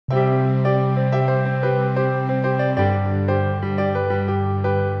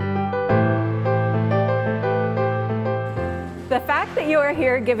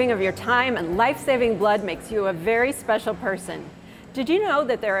volunteer giving of your time and life-saving blood makes you a very special person. Did you know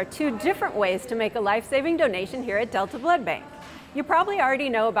that there are 2 different ways to make a life-saving donation here at Delta Blood Bank? You probably already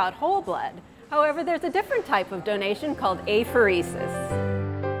know about whole blood. However, there's a different type of donation called apheresis.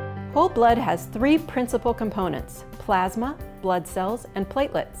 Whole blood has 3 principal components: plasma, blood cells, and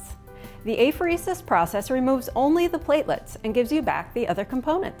platelets. The apheresis process removes only the platelets and gives you back the other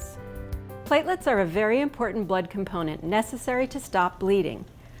components. Platelets are a very important blood component necessary to stop bleeding.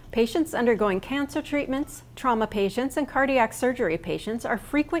 Patients undergoing cancer treatments, trauma patients, and cardiac surgery patients are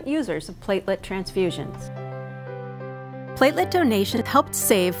frequent users of platelet transfusions. Platelet donation helped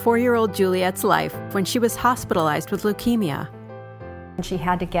save 4-year-old Juliet's life when she was hospitalized with leukemia. She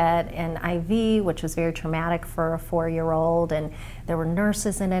had to get an IV, which was very traumatic for a 4-year-old, and there were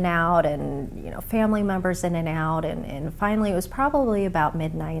nurses in and out, and family members in and out, and finally it was probably about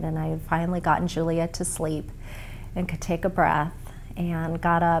midnight, and I had finally gotten Juliet to sleep and could take a breath, and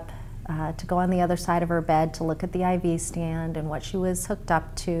got up to go on the other side of her bed to look at the IV stand and what she was hooked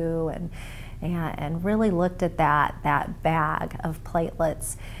up to, and really looked at that bag of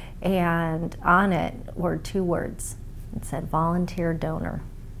platelets, and on it were 2 words. It said volunteer donor.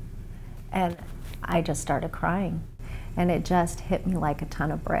 And I just started crying. And it just hit me like a ton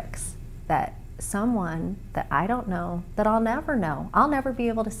of bricks that someone that I don't know, that I'll never know, I'll never be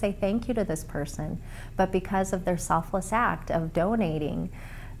able to say thank you to this person, but because of their selfless act of donating,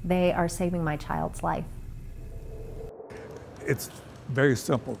 they are saving my child's life. It's very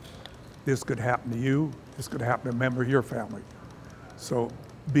simple. This could happen to you, this could happen to a member of your family. So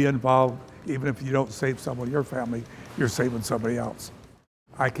be involved. Even if you don't save someone in your family, you're saving somebody else.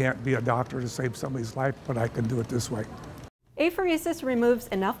 I can't be a doctor to save somebody's life, but I can do it this way. Apheresis removes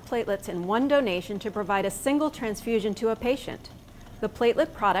enough platelets in one donation to provide a single transfusion to a patient. The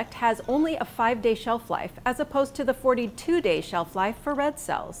platelet product has only a 5-day shelf life, as opposed to the 42-day shelf life for red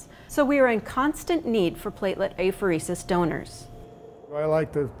cells. So we are in constant need for platelet apheresis donors. I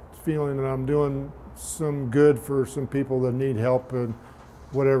like the feeling that I'm doing some good for some people that need help in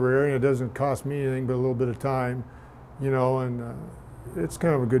whatever area. It doesn't cost me anything but a little bit of time, and it's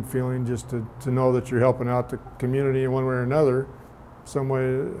kind of a good feeling just to know that you're helping out the community in one way or another, some way,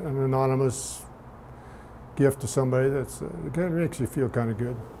 an anonymous gift to somebody. It kind of makes you feel kind of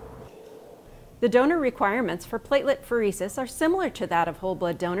good. The donor requirements for platelet apheresis are similar to that of whole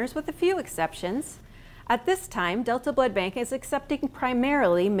blood donors, with a few exceptions. At this time, Delta Blood Bank is accepting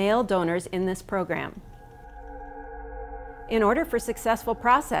primarily male donors in this program. In order for successful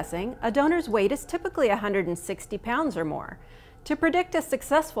processing, a donor's weight is typically 160 pounds or more. To predict a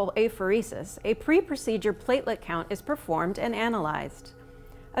successful apheresis, a pre-procedure platelet count is performed and analyzed.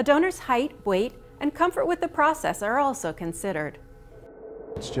 A donor's height, weight, and comfort with the process are also considered.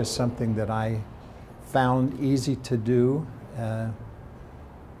 It's just something that I found easy to do,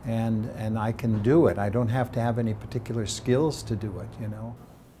 and I can do it. I don't have to have any particular skills to do it,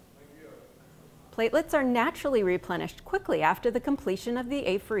 Platelets are naturally replenished quickly after the completion of the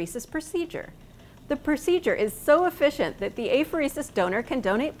apheresis procedure. The procedure is so efficient that the apheresis donor can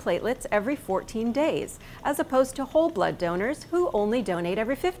donate platelets every 14 days, as opposed to whole blood donors who only donate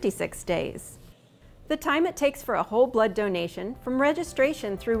every 56 days. The time it takes for a whole blood donation, from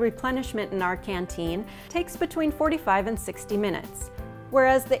registration through replenishment in our canteen, takes between 45 and 60 minutes,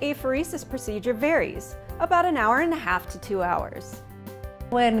 whereas the apheresis procedure varies, about 1.5 hours to 2 hours.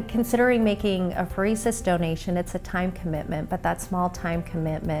 When considering making a apheresis donation, it's a time commitment, but that small time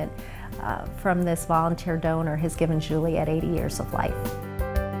commitment from this volunteer donor has given Juliet 80 years of life.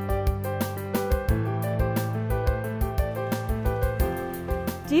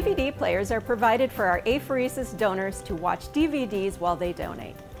 DVD players are provided for our apheresis donors to watch DVDs while they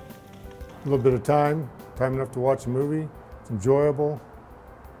donate. A little bit of time enough to watch a movie. It's enjoyable,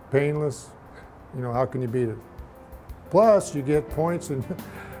 painless. How can you beat it? Plus, you get points,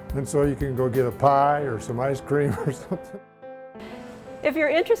 and so you can go get a pie or some ice cream or something. If you're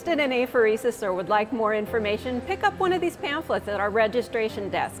interested in apheresis or would like more information, pick up one of these pamphlets at our registration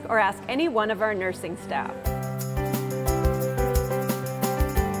desk or ask any one of our nursing staff.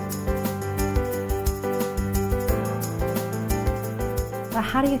 Well,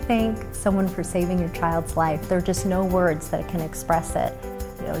 how do you thank someone for saving your child's life? There are just no words that can express it.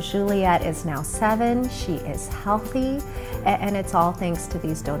 Juliet is now 7, she is healthy, and it's all thanks to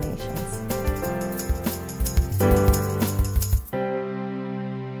these donations.